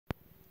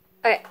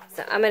Okay,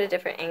 so I'm at a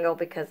different angle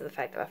because of the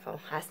fact that my phone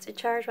has to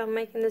charge while I'm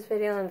making this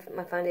video, and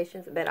my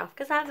foundation's a bit off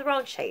because I have the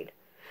wrong shade.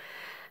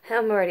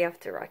 I'm already off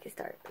to a rocky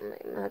start. I'm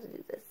like, I don't know how to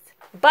do this.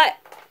 But,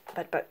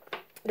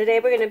 today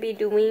we're going to be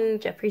doing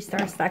Jeffree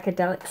Star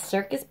Psychedelic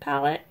Circus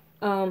palette.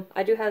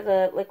 I do have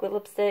the liquid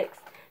lipsticks.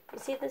 You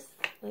see this?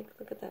 Like,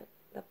 look at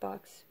that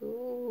box.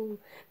 Ooh.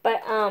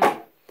 But,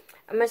 I'm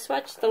going to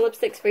swatch the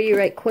lipsticks for you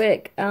right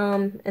quick.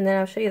 And then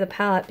I'll show you the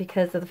palette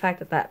because of the fact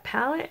that that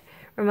palette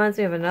reminds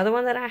me of another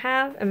one that I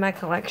have in my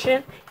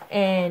collection.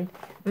 And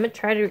I'm going to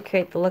try to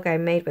recreate the look I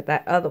made with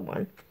that other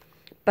one.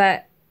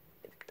 But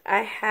I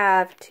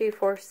have 2,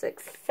 4,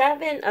 6,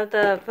 7 of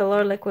the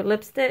velour liquid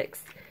lipsticks.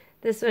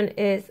 This one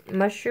is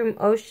Mushroom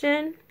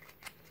Ocean.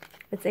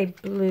 It's a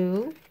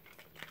blue.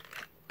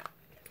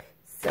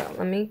 So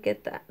let me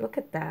get that. Look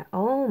at that.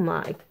 Oh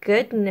my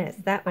goodness.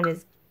 That one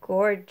is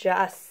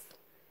gorgeous.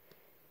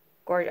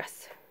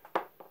 Gorgeous.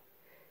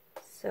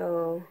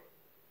 So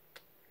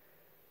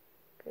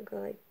I'm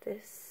gonna go like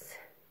this.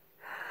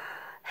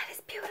 That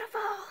is beautiful.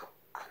 Oh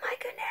my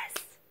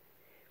goodness.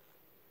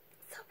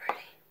 So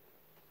pretty.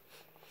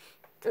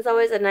 There's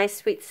always a nice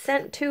sweet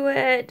scent to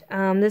it.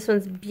 This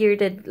one's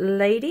Bearded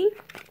Lady,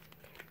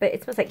 but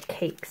it smells like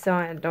cake, so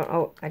I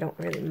don't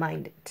really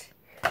mind it.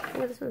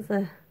 Oh, this one's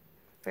a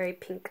very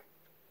pink,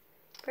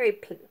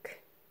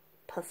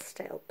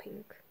 pastel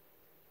pink,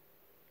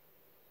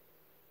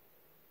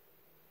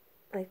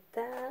 like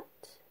that.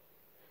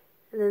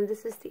 And then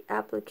this is the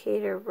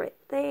applicator right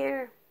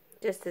there,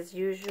 just as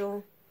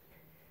usual.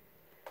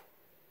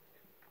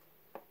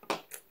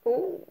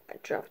 Oh, I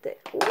dropped it.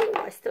 Oh,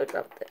 I still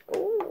dropped it.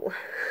 Oh.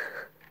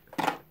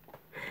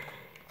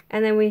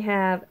 And then we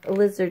have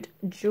Lizard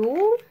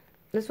Jewel.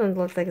 This one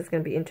looks like it's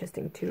going to be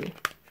interesting too.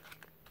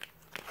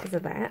 Because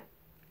of that.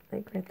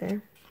 Like right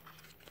there.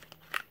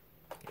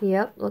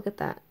 Yep, look at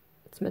that.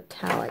 It's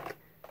metallic.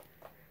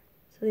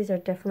 So these are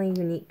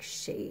definitely unique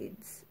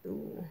shades.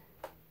 Ooh.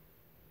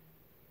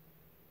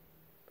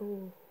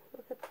 Ooh,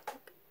 look at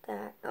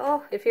that.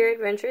 Oh, if you're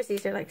adventurous,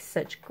 these are like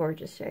such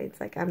gorgeous shades.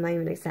 Like, I'm not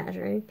even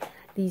exaggerating.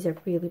 These are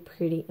really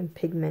pretty and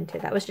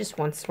pigmented. That was just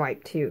one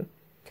swipe too.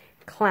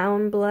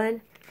 Clown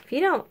Blood.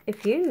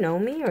 If you know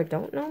me or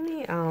don't know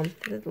me,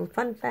 little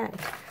fun fact,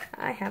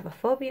 I have a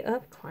phobia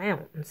of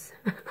clowns.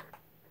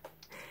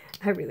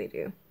 I really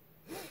do.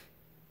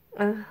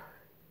 So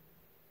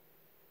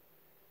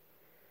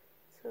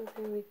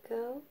there we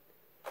go.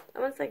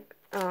 That one's like,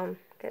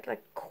 got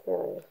like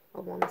coral,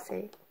 I want to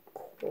say.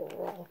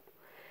 Coral.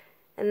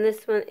 And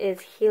this one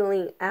is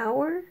Healing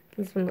Hour.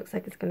 This one looks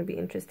like it's going to be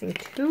interesting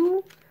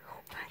too.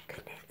 Oh my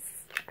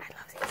goodness. I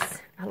love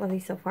these. I love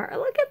these so far.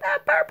 Look at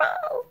that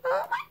purple.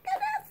 Oh my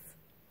goodness.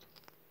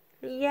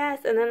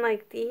 Yes. And then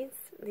like these,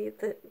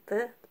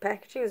 the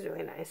packaging is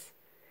really nice.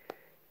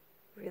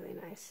 Really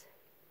nice.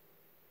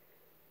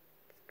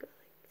 Let's go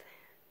like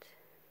that.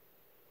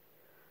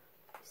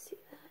 You see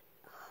that?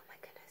 Oh my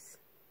goodness.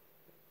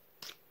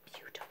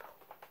 Beautiful.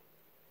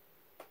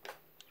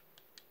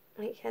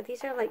 Like, yeah,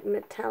 these are like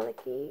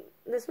metallic-y.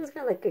 This one's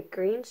got like a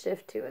green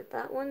shift to it.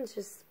 That one's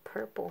just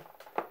purple.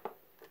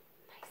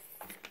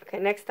 Nice. Okay,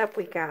 next up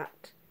we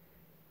got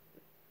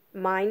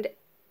Mind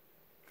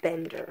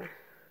Bender.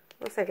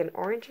 Looks like an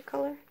orangey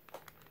color.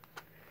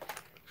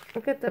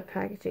 Look at the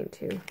packaging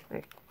too.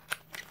 Like,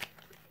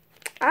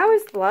 I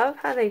always love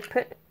how they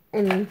put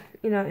in,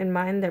 in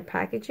mind their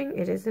packaging.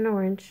 It is an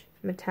orange,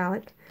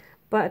 metallic.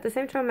 But at the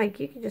same time, like,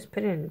 you can just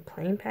put it in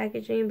plain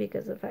packaging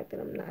because of the fact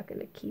that I'm not going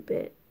to keep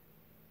it.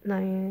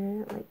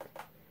 Like,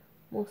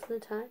 most of the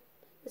time.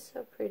 It's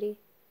so pretty.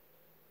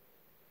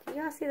 Do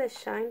y'all see the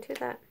shine to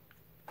that?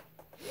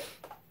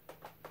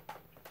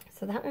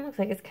 So that one looks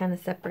like it's kind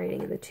of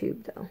separating in the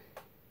tube, though.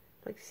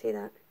 Like, see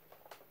that?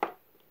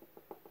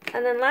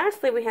 And then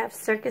lastly, we have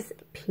Circus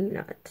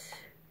Peanut.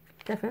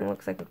 Definitely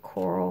looks like a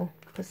coral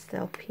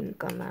pastel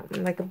pink on that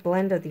one. Like a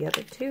blend of the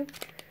other two.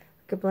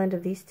 Like a blend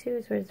of these two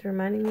is what it's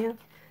reminding me of.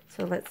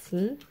 So let's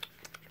see.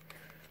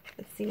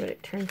 Let's see what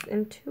it turns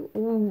into.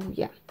 Ooh,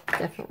 yeah.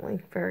 Definitely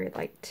very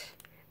light.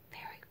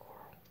 Very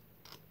coral.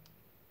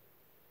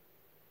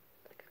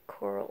 Like a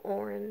coral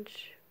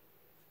orange.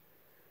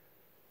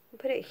 I'll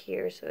put it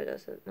here so it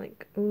doesn't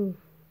like, ooh.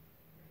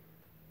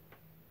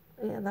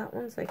 Yeah, that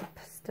one's like a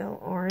pastel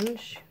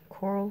orange.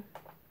 Coral.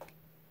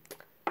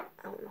 I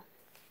don't know.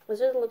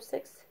 Those are the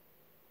lipsticks.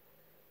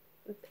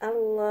 I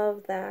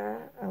love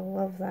that. I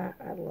love that.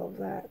 I love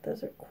that.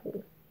 Those are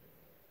cool.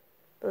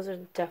 Those are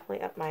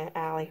definitely up my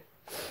alley.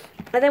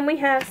 And then we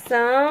have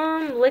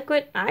some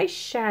liquid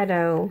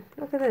eyeshadow.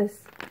 Look at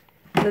this.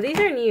 So these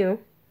are new.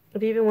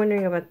 If you've been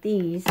wondering about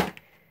these.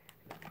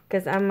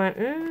 Because I'm like,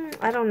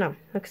 I don't know.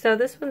 Look, so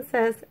this one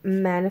says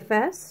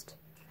Manifest.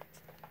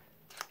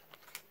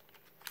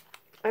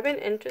 I've been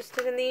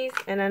interested in these.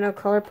 And I know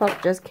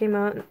ColourPop just came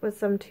out with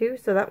some too.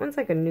 So that one's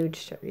like a nude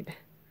shade.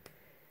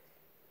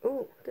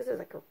 Ooh, this is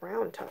like a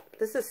round top.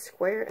 This is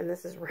square and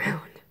this is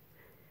round.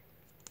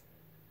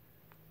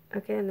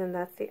 Okay, and then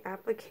that's the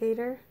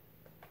applicator.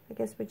 I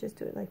guess we just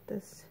do it like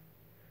this.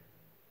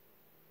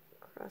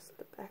 Across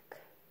the back.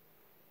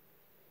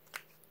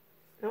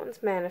 That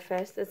one's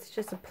Manifest. It's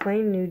just a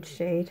plain nude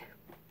shade.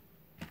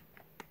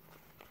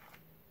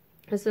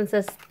 This one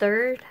says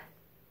Third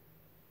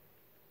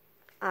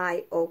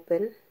Eye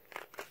Open.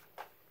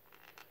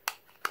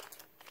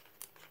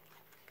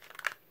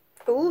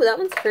 Ooh, that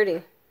one's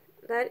pretty.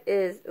 That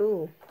is,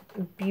 ooh,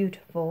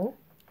 beautiful.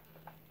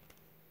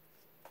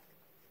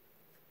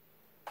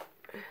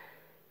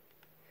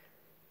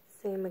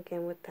 Same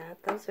again with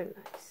that. Those are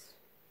nice.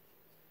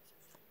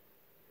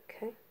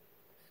 Okay.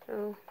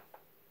 So,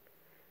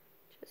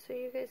 just so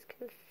you guys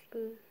can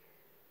see.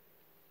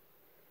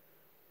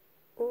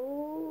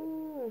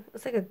 Ooh,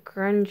 it's like a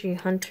grungy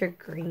hunter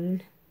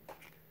green.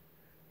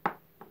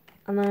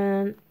 And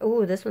then,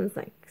 ooh, this one's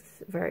like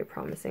very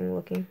promising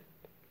looking.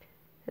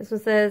 This one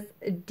says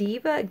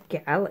Diva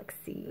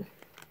Galaxy.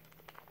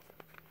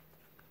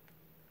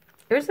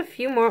 There's a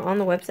few more on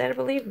the website, I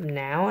believe,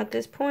 now at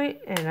this point,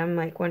 and I'm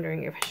like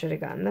wondering if I should have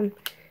gotten them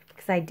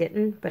because I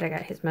didn't, but I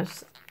got his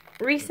most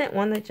recent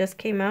one that just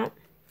came out.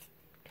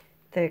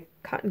 The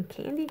Cotton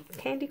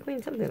Candy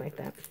Queen, something like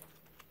that.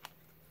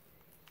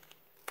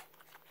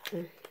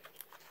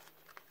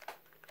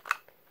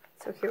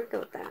 So here we go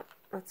with that.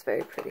 That's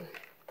very pretty.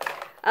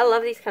 I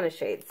love these kind of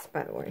shades,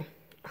 by the way.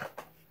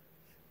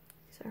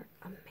 These are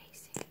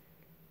amazing.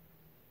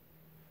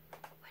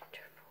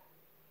 Wonderful.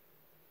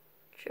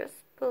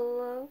 Just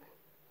below.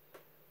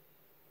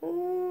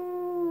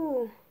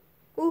 Ooh.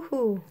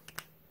 Woohoo.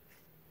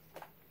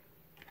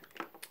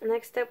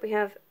 Next up we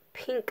have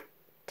Pink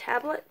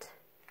Tablet.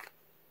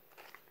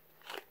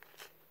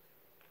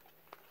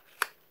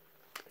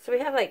 So we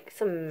have like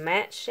some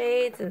matte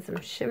shades and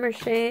some shimmer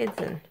shades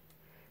and,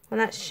 well,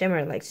 not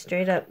shimmer, like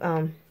straight up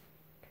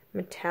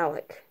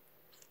metallic.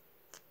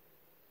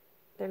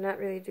 They're not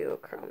really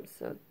duochrome,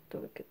 so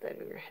don't get that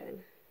in your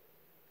head.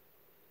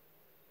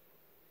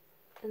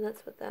 And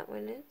that's what that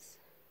one is.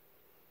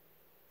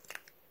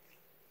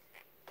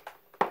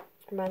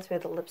 Reminds me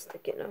of the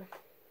lipstick, you know.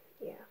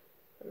 Yeah,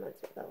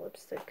 reminds me of that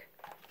lipstick.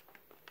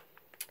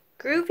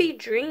 Groovy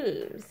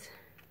Dreams.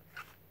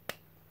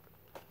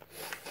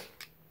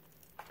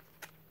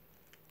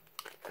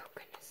 Oh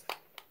goodness.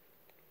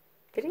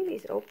 Getting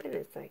these open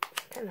is like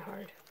kind of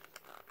hard.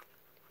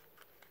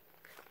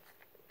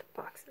 The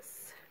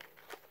boxes.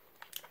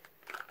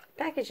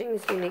 Packaging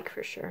is unique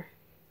for sure.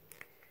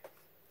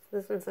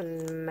 This one's a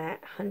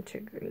matte hunter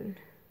green.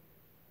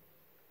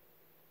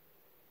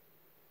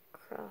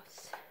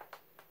 Cross.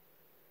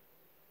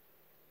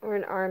 Or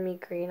an army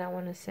green, I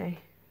want to say.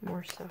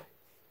 More so.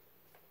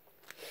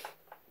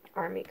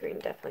 Army green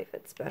definitely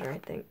fits better, I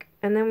think.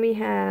 And then we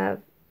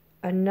have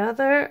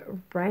another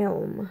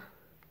Realm.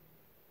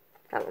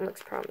 That one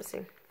looks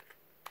promising.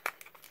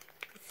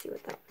 Let's see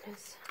what that one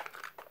is.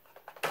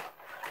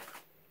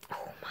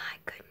 Oh my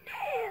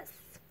goodness.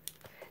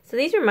 So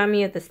these remind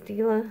me of the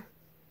Stila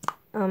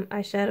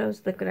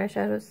eyeshadows, liquid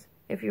eyeshadows.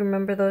 If you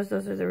remember those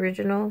are the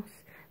originals.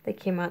 They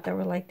came out that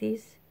were like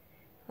these.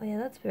 Oh yeah,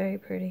 that's very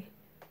pretty.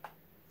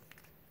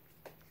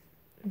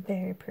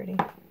 Very pretty.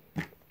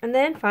 And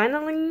then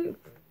finally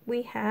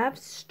we have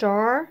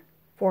Star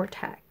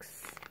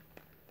Vortex.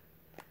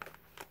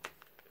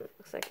 It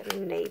looks like a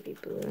navy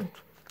blue. Yes,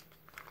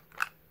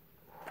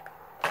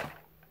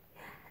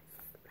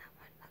 that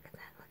one. Look at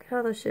that. Look at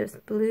all those shifts.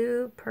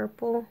 Blue,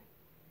 purple.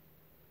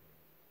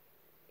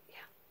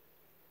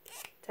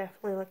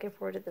 Definitely looking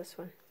forward to this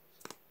one.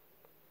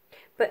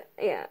 But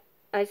yeah,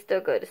 I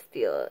still go to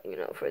Stila, you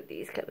know, for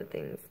these kind of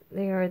things.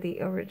 They are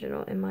the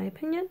original in my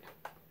opinion.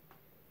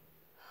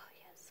 Oh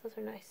yes, those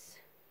are nice.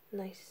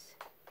 Nice.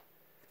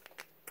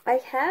 I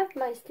have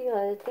my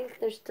Stila. I think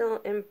they're still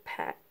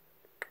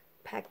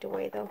packed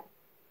away though.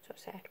 So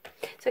sad.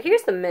 So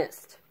here's the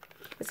mist.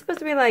 It's supposed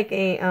to be like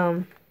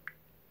a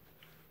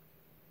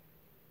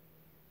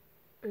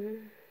it's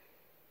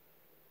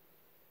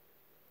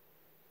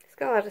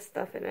got a lot of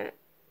stuff in it.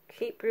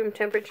 Keep room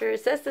temperature.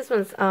 It says this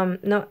one's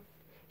no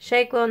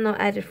shake well, no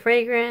added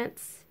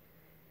fragrance.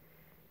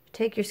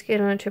 Take your skin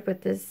on a trip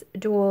with this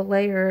dual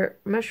layer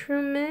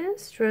mushroom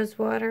mist, rose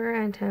water,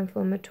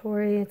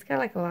 anti-inflammatory. It's got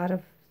like a lot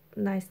of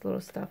nice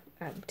little stuff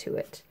added to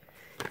it.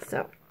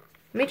 So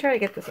let me try to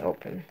get this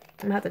open.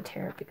 I'm gonna have to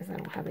tear it because I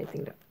don't have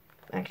anything to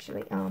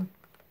actually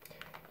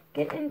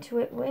get into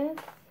it with.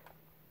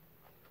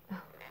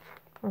 Oh,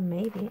 or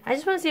maybe. I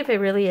just want to see if it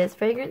really is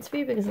fragrance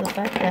free because of the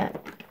fact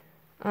that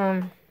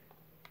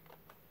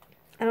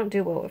I don't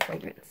do well with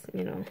fragrance,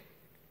 you know,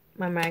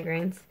 my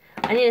migraines.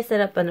 I need to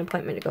set up an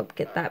appointment to go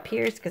get that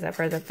pierced because I've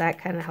heard that that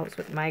kind of helps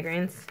with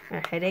migraines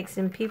or headaches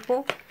in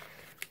people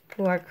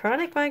who are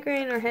chronic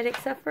migraine or headache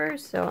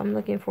sufferers. So I'm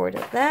looking forward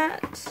to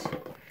that.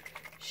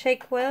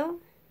 Shake well.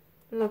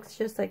 It looks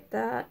just like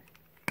that.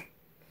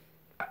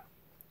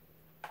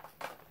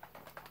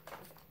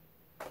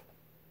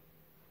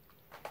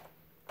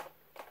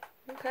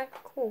 Okay,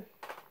 cool.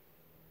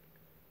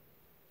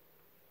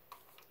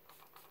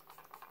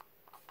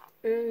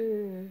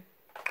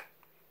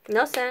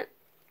 No scent.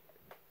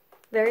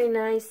 Very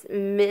nice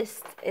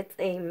mist. It's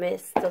a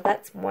mist, so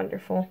that's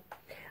wonderful.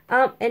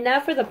 And now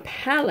for the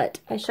palette.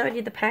 I showed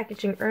you the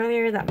packaging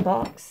earlier, that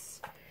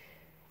box.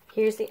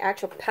 Here's the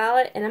actual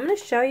palette, and I'm going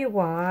to show you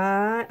what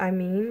I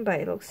mean by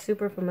it looks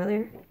super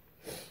familiar.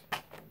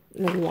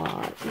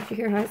 What? Did you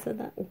hear how I said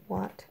that?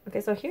 What?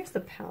 Okay, so here's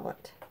the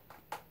palette.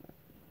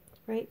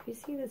 Right? You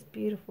see this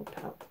beautiful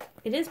palette.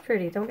 It is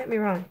pretty, don't get me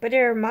wrong. But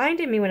it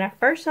reminded me, when I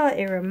first saw it,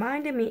 it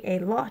reminded me a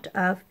lot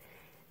of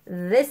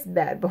this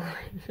bad boy.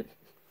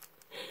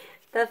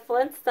 The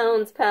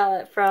Flintstones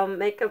palette from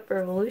Makeup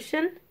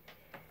Revolution.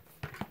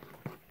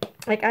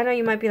 Like, I know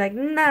you might be like,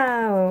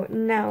 no,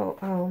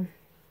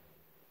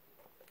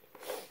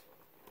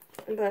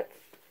 but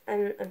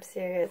I'm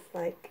serious,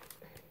 like,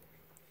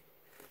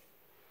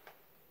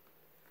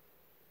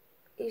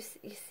 you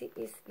see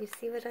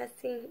what I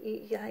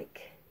see? You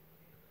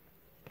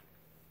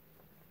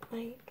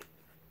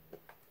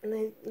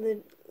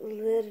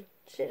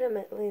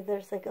legitimately,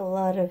 there's like a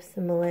lot of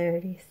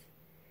similarities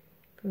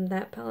from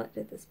that palette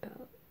to this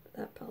palette,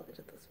 that palette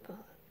to this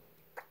palette.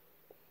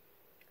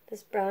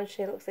 This brown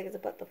shade looks like it's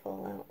about to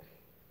fall out.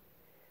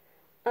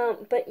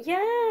 But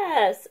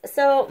yes,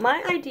 so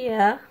my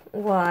idea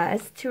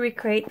was to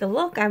recreate the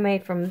look I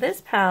made from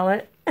this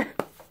palette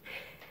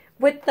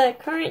with the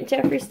current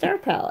Jeffree Star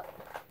palette,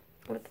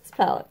 with this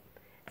palette.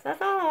 So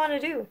that's all I want to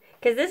do,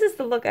 because this is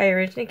the look I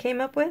originally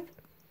came up with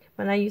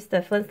when I used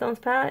the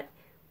Flintstones palette,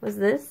 was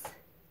this.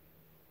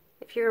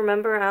 If you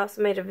remember, I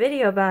also made a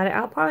video about it.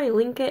 I'll probably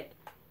link it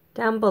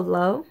down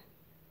below,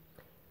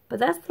 but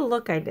that's the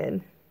look I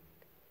did.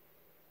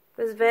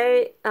 It was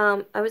very,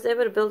 I was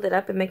able to build it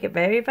up and make it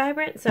very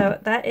vibrant, so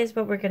that is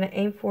what we're going to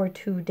aim for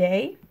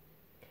today.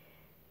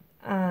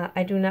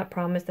 I do not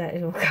promise that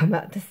it will come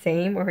out the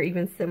same or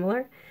even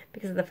similar,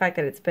 because of the fact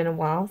that it's been a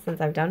while since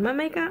I've done my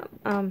makeup.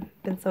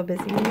 Been so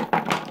busy.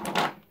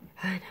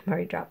 I'm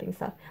already dropping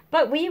stuff.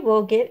 But we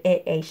will give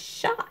it a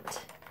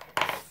shot.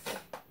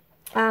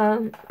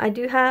 I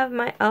do have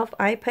my e.l.f.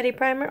 Eye Putty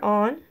Primer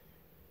on.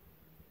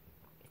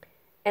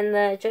 And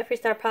the Jeffree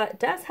Star palette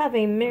does have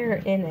a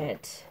mirror in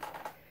it.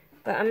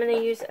 But I'm going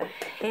to use a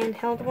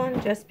handheld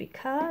one just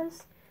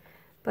because.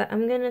 But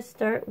I'm going to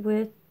start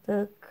with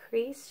the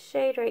crease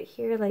shade right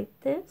here like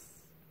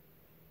this.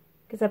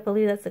 Because I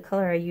believe that's the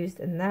color I used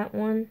in that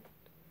one.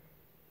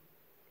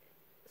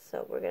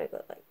 So we're going to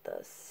go like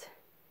this.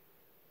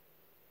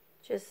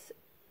 Just,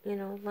 you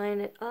know,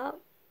 line it up.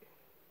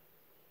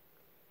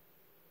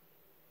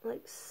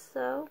 Like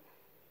so.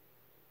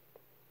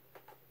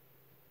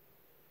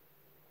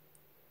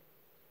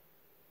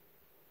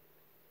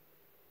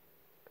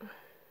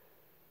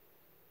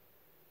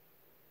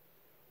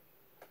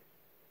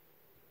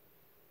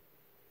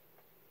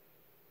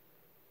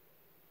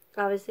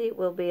 Obviously, it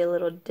will be a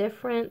little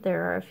different.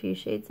 There are a few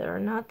shades that are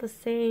not the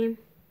same.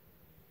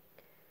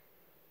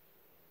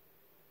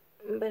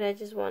 But I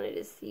just wanted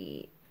to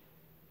see,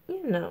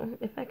 you know,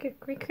 if I could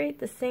recreate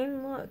the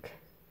same look.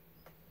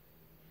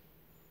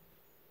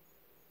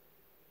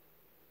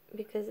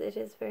 Because it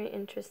is very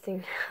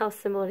interesting how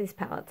similar these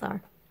palettes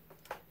are.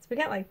 So we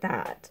got like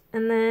that.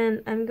 And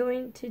then I'm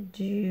going to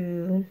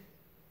do,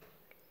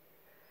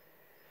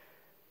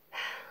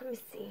 let me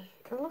see.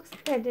 It looks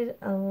like I did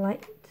a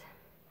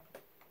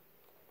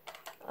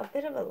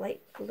bit of a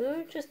light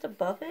blue just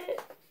above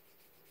it.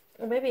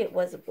 Or maybe it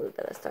was a blue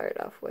that I started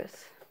off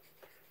with.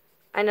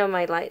 I know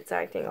my lights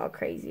are acting all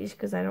crazy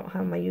because I don't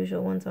have my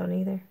usual ones on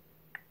either.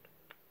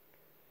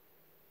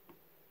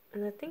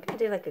 And I think I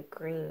did like a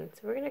green.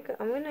 So we're gonna go,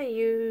 I'm gonna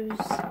use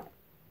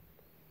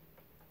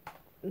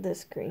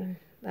this green.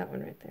 That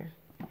one right there.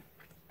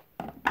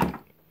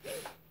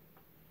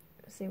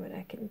 Let's see what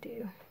I can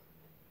do.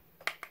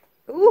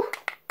 Ooh!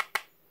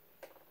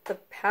 The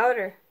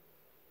powder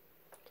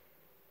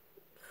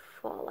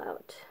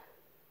fallout.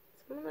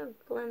 So I'm gonna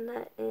blend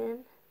that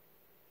in.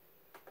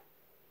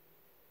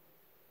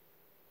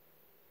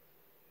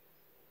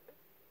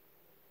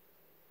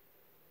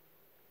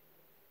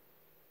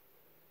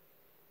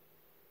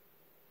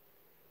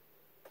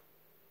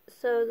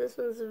 So this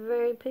one's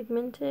very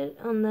pigmented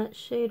on that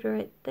shade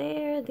right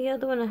there. The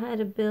other one I had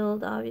to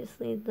build,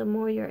 obviously, the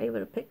more you're able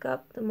to pick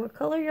up, the more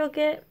color you'll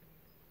get.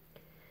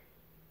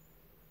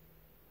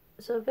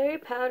 So very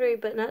powdery,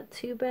 but not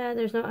too bad.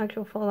 There's no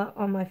actual fallout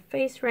on my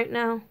face right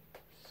now,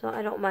 so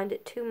I don't mind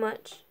it too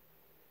much.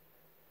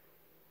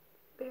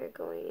 We're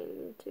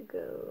going to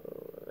go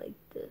like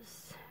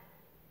this.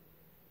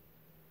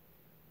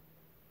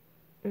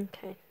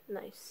 Okay,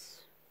 nice.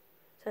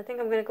 So I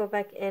think I'm going to go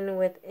back in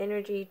with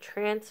Energy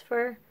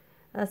Transfer.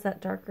 That's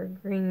that darker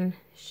green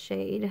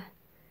shade.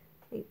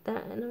 Like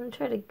that. And I'm going to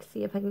try to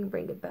see if I can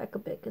bring it back a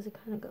bit because it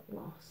kind of got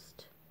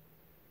lost.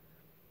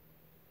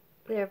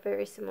 They're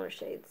very similar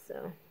shades,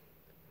 so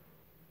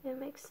it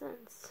makes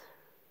sense.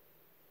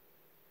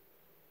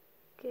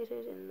 Get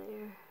it in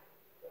there.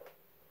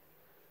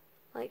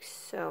 Like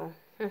so.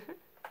 And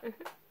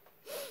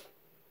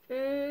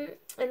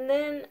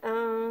then,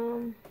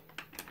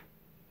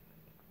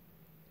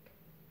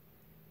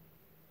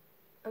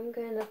 I'm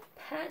going to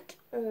pat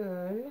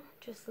on,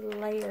 just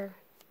layer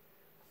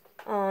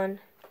on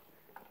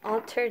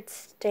Altered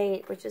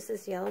State, which is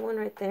this yellow one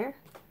right there.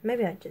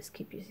 Maybe I just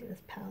keep using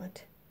this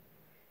palette.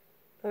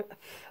 Oh,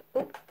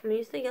 I'm going to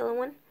use the yellow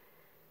one.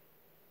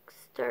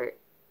 start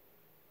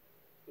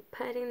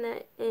patting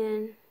that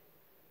in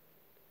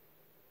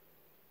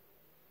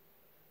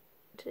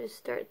to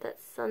start that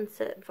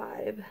sunset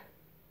vibe.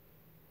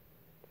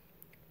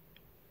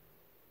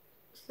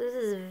 So this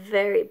is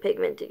very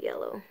pigmented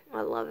yellow.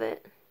 I love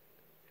it.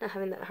 Not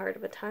having that hard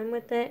of a time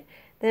with it.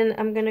 Then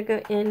I'm going to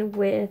go in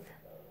with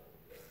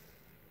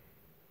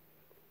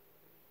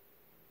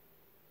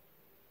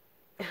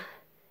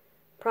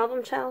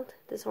Problem Child,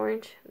 this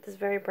orange, this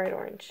very bright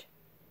orange.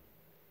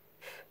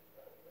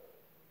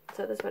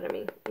 So that's what I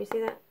mean. You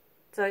see that?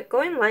 So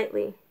go in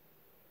lightly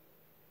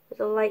with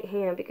a light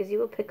hand because you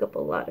will pick up a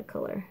lot of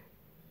color.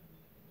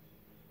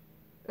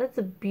 That's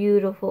a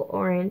beautiful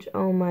orange.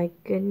 Oh my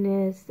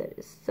goodness, that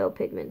is so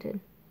pigmented.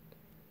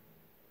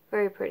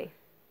 Very pretty.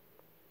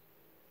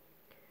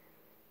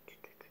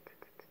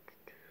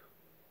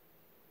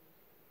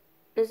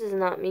 This is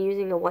not me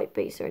using a white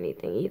base or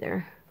anything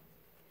either.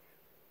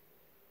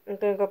 I'm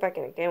going to go back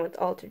in again with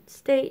Altered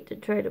State to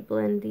try to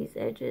blend these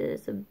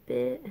edges a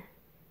bit.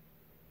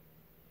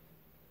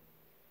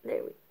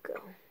 There we go.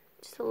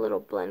 Just a little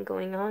blend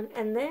going on.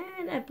 And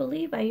then I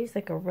believe I used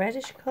like a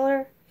reddish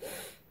color.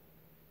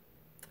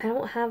 I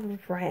don't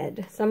have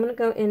red. So I'm going to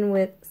go in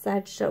with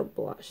Sideshow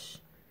Blush.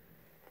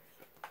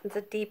 It's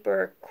a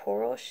deeper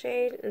coral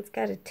shade. It's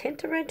got a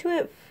tint of red to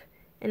it.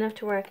 Enough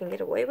to where I can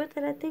get away with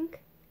it, I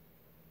think.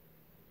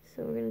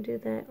 So we're going to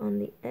do that on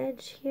the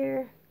edge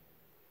here.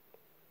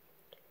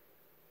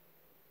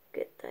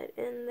 Get that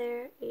in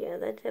there. Yeah,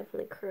 that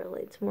definitely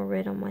correlates more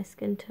red on my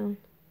skin tone.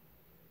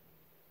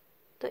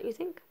 Don't you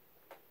think?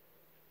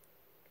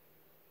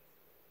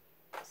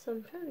 So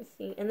I'm trying to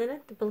see. And then I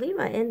believe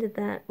I ended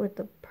that with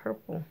the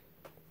purple.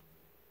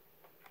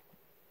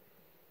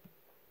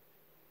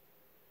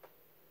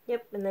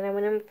 Yep, and then I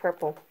went in with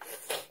purple.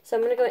 So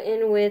I'm going to go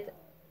in with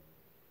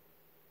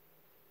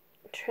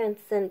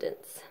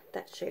Transcendence.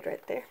 That shade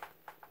right there.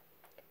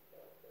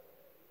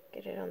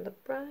 Get it on the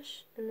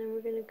brush. And then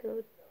we're going to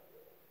go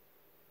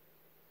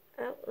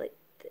out like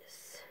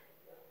this.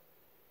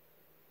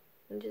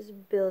 And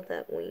just build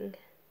that wing.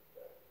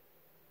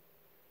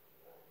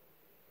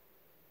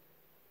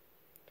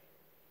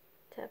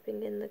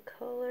 Tapping in the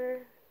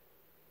color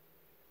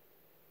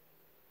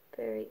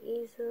very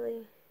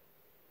easily.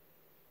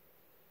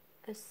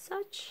 As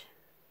such,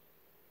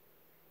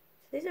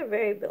 so these are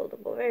very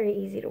buildable, very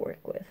easy to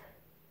work with,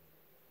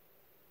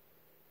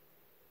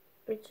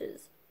 which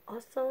is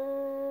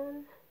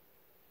awesome.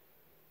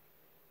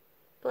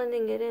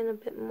 Blending it in a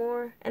bit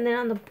more. And then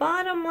on the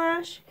bottom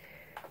lash,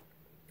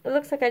 it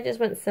looks like I just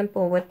went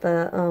simple with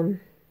the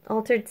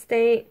Altered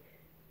State,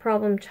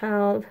 Problem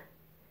Child.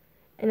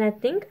 And I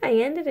think I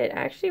ended it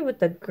actually with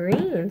the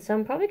green. So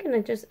I'm probably going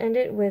to just end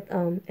it with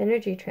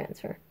Energy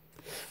Transfer.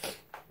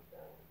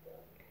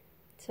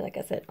 So like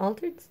I said,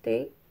 Altered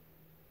State.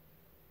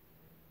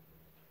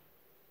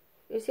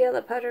 You see how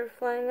the powder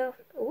flying off?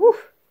 Ooh!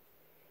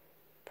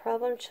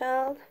 Problem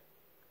Child.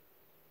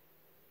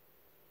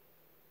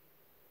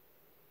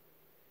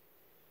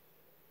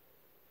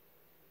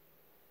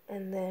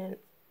 And then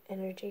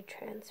Energy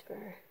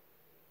Transfer.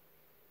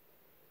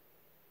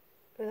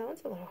 But that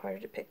one's a little harder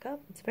to pick up.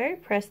 It's very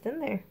pressed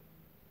in there.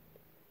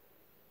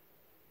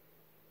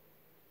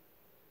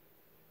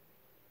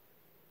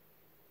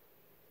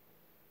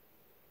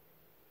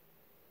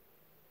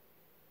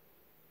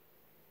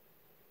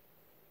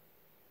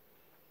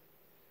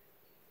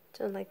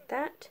 So like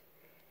that.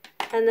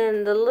 And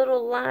then the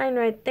little line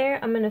right there,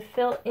 I'm going to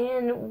fill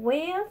in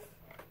with...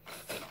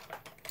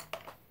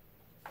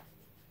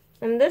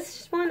 And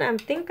this one, I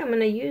think I'm going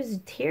to use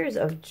Tears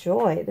of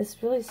Joy.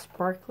 This really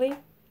sparkly,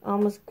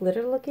 almost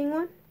glitter looking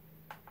one.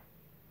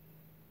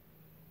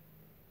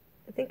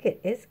 I think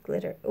it is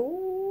glitter.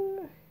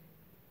 Ooh.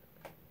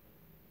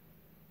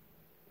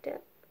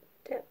 Dip,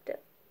 dip,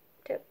 dip,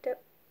 dip,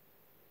 dip.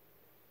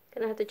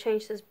 Gonna have to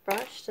change this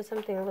brush to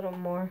something a little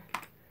more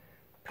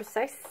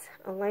precise,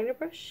 a liner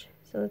brush.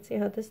 So let's see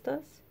how this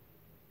does.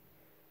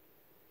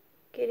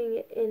 Getting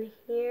it in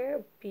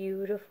here,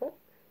 beautiful.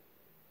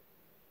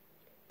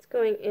 It's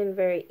going in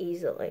very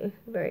easily,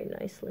 very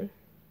nicely.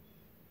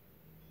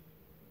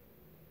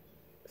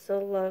 So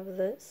love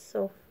this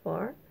so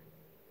far.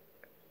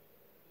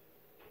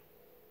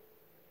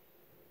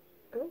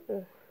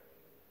 Oh.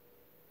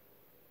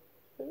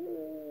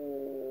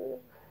 Ooh.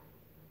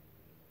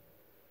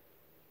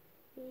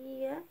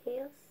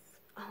 Yes.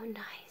 Oh,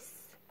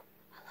 nice.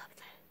 I love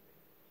that.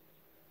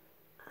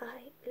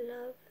 I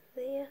love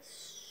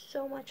this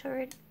so much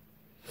already.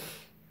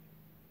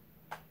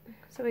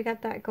 So we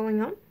got that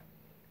going on.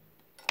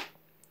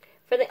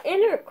 For the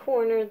inner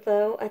corner,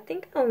 though, I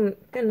think I'm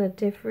going to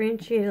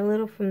differentiate a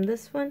little from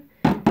this one.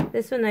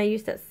 This one I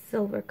used that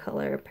silver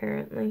color,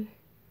 apparently.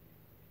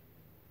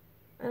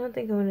 I don't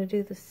think I want to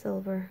do the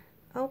silver.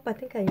 Oh, I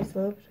think I used a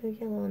little bit of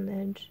yellow on the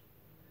edge.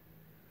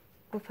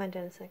 We'll find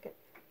out in a second.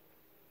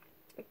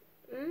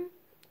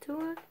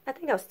 I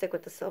think I'll stick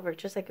with the silver,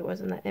 just like it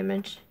was in that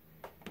image.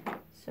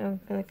 So I'm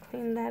going to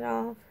clean that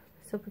off.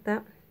 So with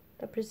that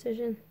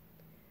precision.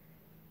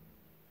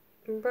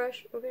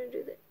 Brush, we're going to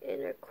do the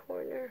inner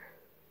corner.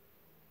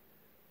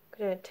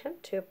 an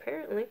attempt to,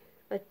 apparently.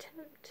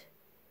 Attempt.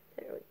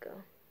 There we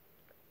go.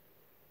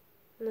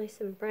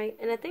 Nice and bright.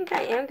 And I think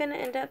I am going to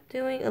end up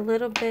doing a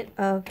little bit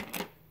of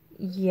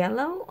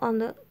yellow on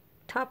the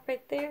top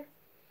right there.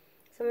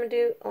 So I'm going to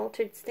do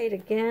altered state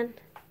again.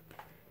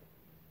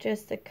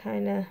 Just to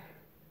kind of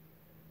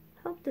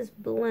help this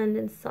blend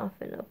and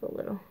soften up a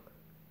little.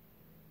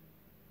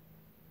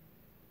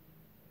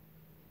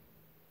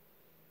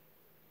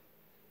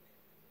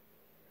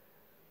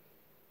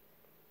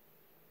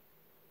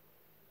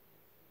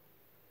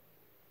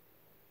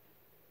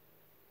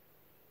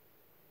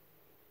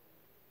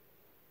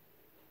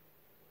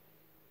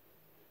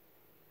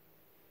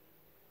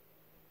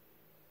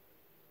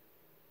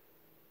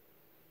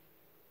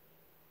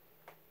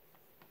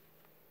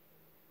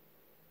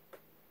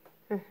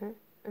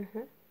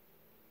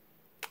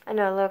 I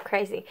know, a little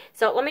crazy.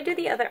 So let me do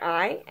the other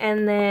eye,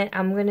 and then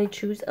I'm going to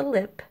choose a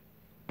lip.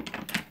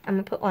 I'm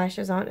going to put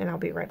lashes on, and I'll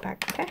be right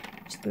back, okay?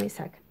 Just give me a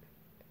second.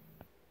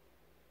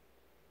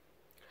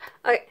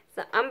 Okay,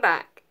 so I'm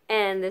back,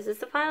 and this is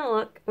the final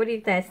look. What do you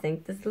guys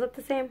think? Does it look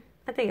the same?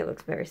 I think it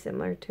looks very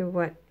similar to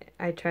what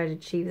I tried to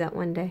achieve that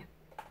one day.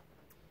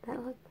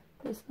 That look,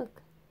 this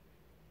look.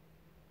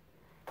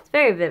 It's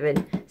very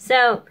vivid.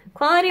 So,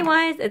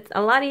 quality-wise, it's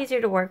a lot easier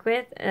to work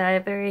with.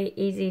 Very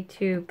easy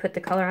to put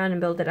the color on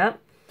and build it up.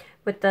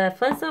 With the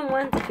Flintstone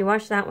ones, if you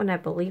watch that one, I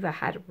believe I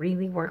had to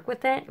really work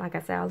with it. Like I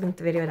said, I'll link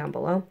the video down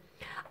below.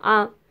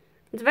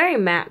 It's very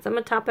matte, so I'm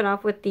going to top it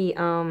off with the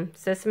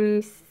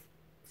Sesame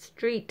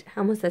Street,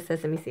 I almost said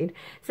Sesame Seed.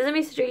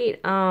 Sesame Street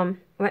Wet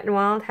n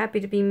Wild Happy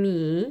to Be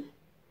Me.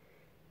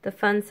 The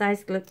Fun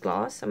Size Lip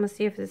Gloss. I'm going to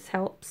see if this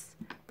helps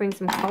bring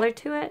some color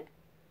to it.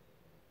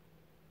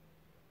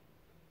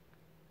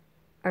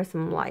 Or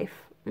some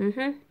life.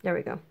 There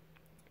we go.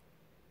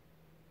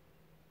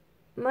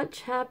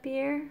 Much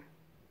happier.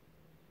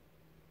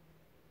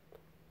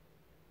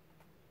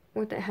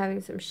 With it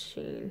having some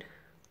sheen.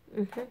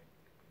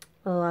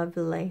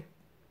 Lovely.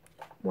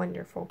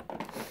 Wonderful.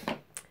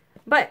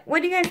 But,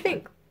 what do you guys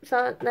think?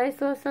 So, nice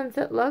little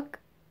sunset look.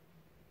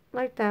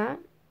 Like that.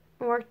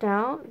 Worked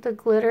out. The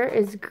glitter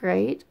is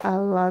great. I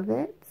love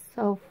it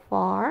so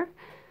far.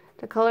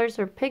 The colors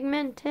are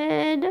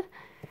pigmented.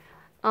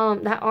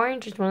 That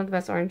orange is one of the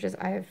best oranges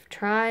I've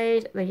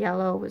tried. The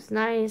yellow was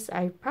nice.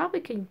 I probably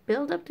could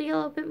build up the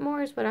yellow a bit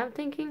more is what I'm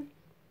thinking.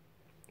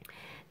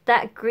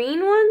 That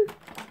green one,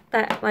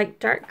 that like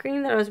dark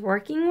green that I was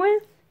working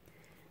with,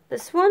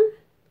 this one,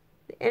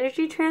 the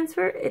energy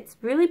transfer, it's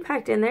really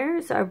packed in there.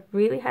 So I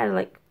really had to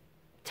like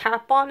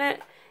tap on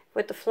it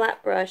with the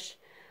flat brush.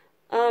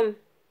 Other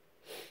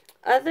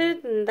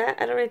than that,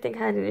 I don't really think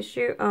I had an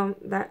issue.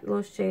 That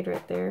little shade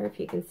right there, if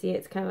you can see it,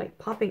 it's kind of like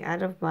popping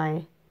out of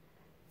my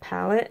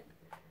palette.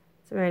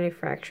 It's a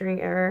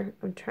manufacturing error.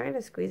 I'm trying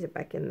to squeeze it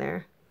back in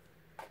there.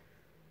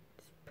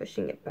 Just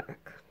pushing it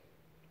back.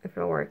 If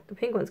it'll work. The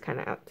pink one's kind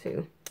of out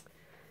too.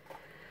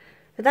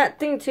 But that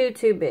thing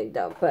too big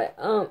though. But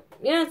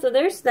yeah, so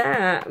there's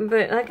that.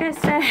 But like I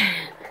said,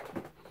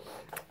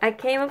 I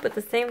came up with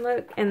the same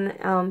look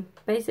and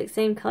basic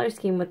same color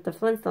scheme with the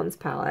Flintstones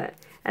palette.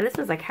 And this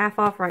was like half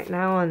off right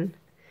now on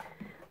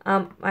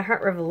My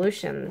Heart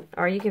Revolution.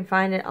 Or you can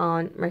find it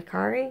on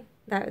Mercari.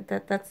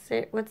 That's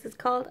it. What's it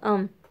called?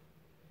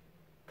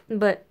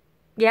 But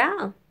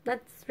yeah,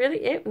 that's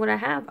really it. What I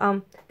have.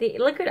 The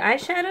liquid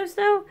eyeshadows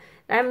though,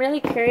 I'm really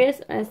curious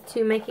as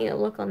to making it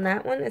look on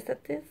that one. Is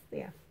that this?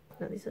 Yeah.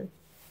 No, these ones.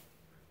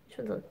 Which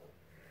one's look?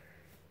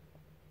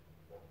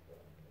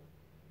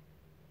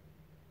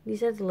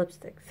 These are the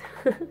lipsticks.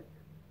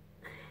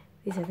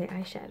 These are the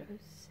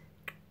eyeshadows.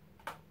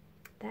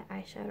 That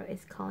eyeshadow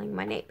is calling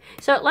my name.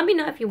 So let me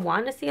know if you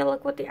want to see a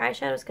look with the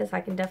eyeshadows, because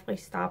I can definitely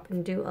stop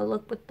and do a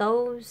look with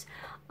those.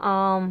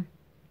 I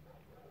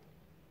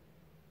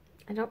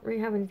don't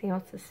really have anything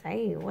else to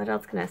say. What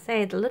else can I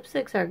say? The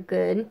lipsticks are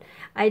good.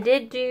 I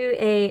did do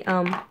a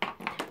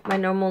my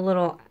normal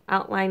little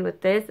outline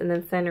with this and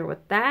then center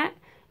with that.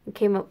 And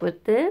came up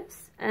with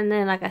this. And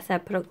then, like I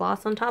said, put a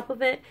gloss on top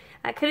of it.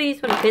 I could have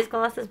used one of his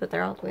glosses, but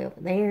they're all the way over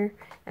there.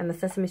 And the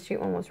Sesame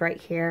Street one was right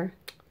here.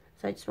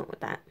 So I just went with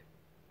that.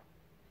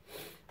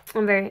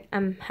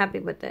 I'm happy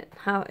with it,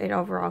 how it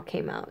overall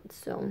came out.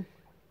 So,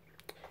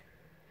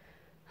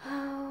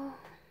 I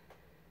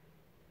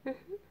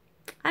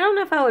don't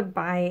know if I would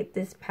buy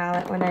this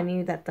palette when I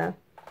knew that the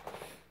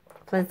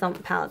Flintstone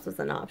palettes was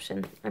an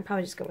option. I'd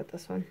probably just go with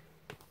this one.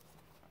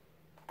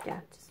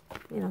 Yeah, just,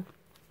 you know.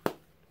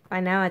 By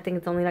now, I think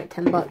it's only like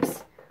 10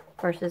 bucks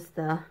versus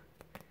the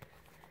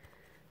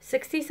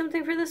 60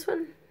 something for this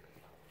one.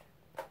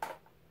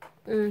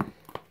 You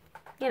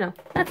know,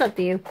 that's up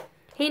to you.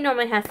 He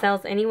normally has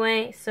sales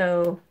anyway,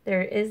 so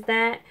there is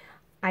that.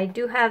 I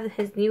do have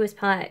his newest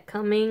palette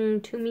coming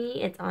to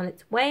me. It's on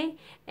its way,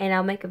 and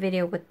I'll make a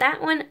video with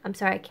that one. I'm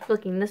sorry, I keep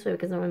looking this way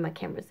because normally my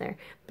camera's there,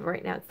 but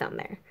right now it's down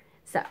there.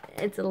 So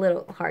it's a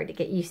little hard to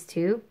get used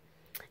to,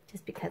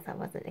 just because I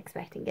wasn't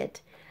expecting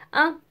it.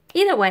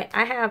 Either way,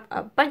 I have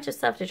a bunch of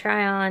stuff to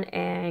try on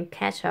and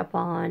catch up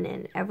on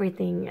and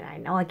everything. And I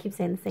know I keep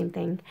saying the same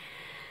thing.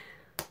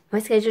 my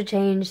schedule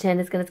changed, and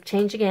it's going to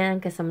change again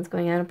because someone's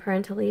going out on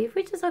parental leave,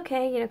 which is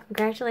okay. You know,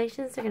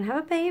 congratulations. They're going to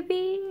have a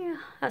baby.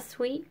 How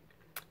sweet.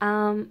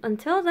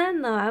 Until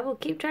then, though, I will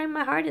keep trying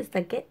my hardest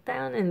to get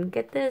down and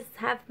get this,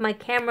 have my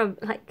camera,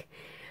 like,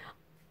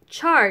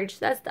 charged.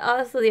 That's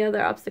also the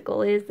other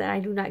obstacle, is that I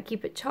do not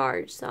keep it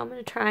charged. So I'm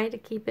going to try to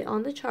keep it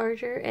on the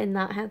charger and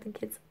not have the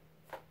kids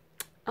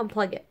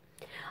unplug it.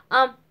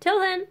 Till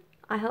then,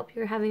 I hope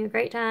you're having a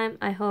great time.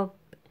 I hope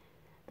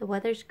the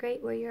weather's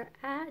great where you're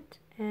at.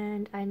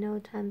 And I know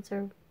times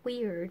are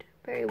weird,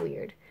 very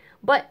weird.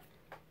 But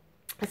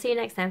I'll see you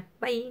next time.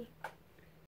 Bye.